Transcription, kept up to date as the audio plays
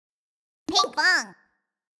Pinkfong.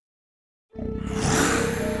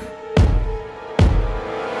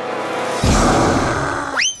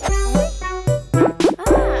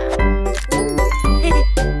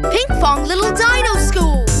 Pinkfong Little Dino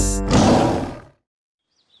School.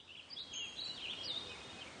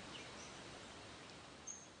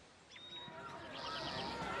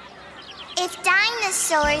 If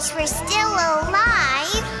dinosaurs were still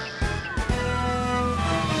alive...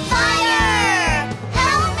 Fire!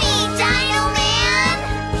 Help me, Dinoman!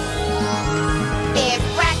 If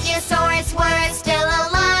Brachiosaurus were still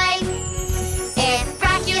alive... If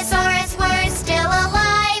Brachiosaurus were still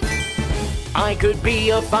alive... I could be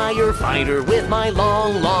a firefighter with my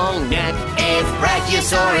long, long neck. If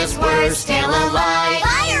Brachiosaurus were still alive.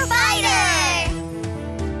 Firefighter!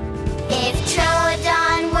 If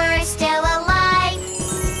Troodon were still alive...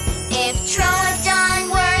 If Troodon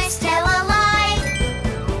were still alive...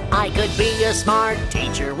 I could be a smart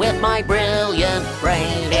teacher with my brilliant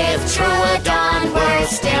brain. If Troodon were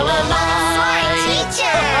still alive. Smart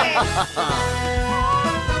teacher!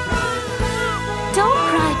 Don't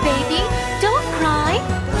cry, baby. Don't cry.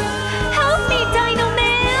 Help me,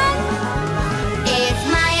 Dinoman. If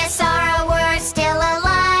Maiasaura were still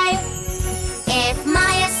alive... If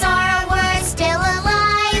Maiasaura were still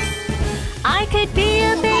alive... I could be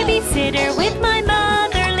a babysitter with my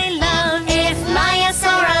motherly love. If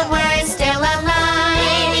Maiasaura were still alive...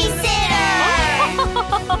 Babysitter!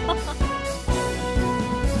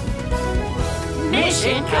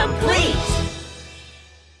 Mission complete!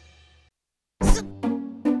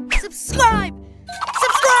 Subscribe!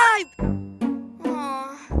 Subscribe!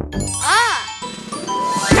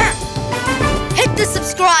 Hit the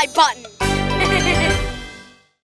subscribe button!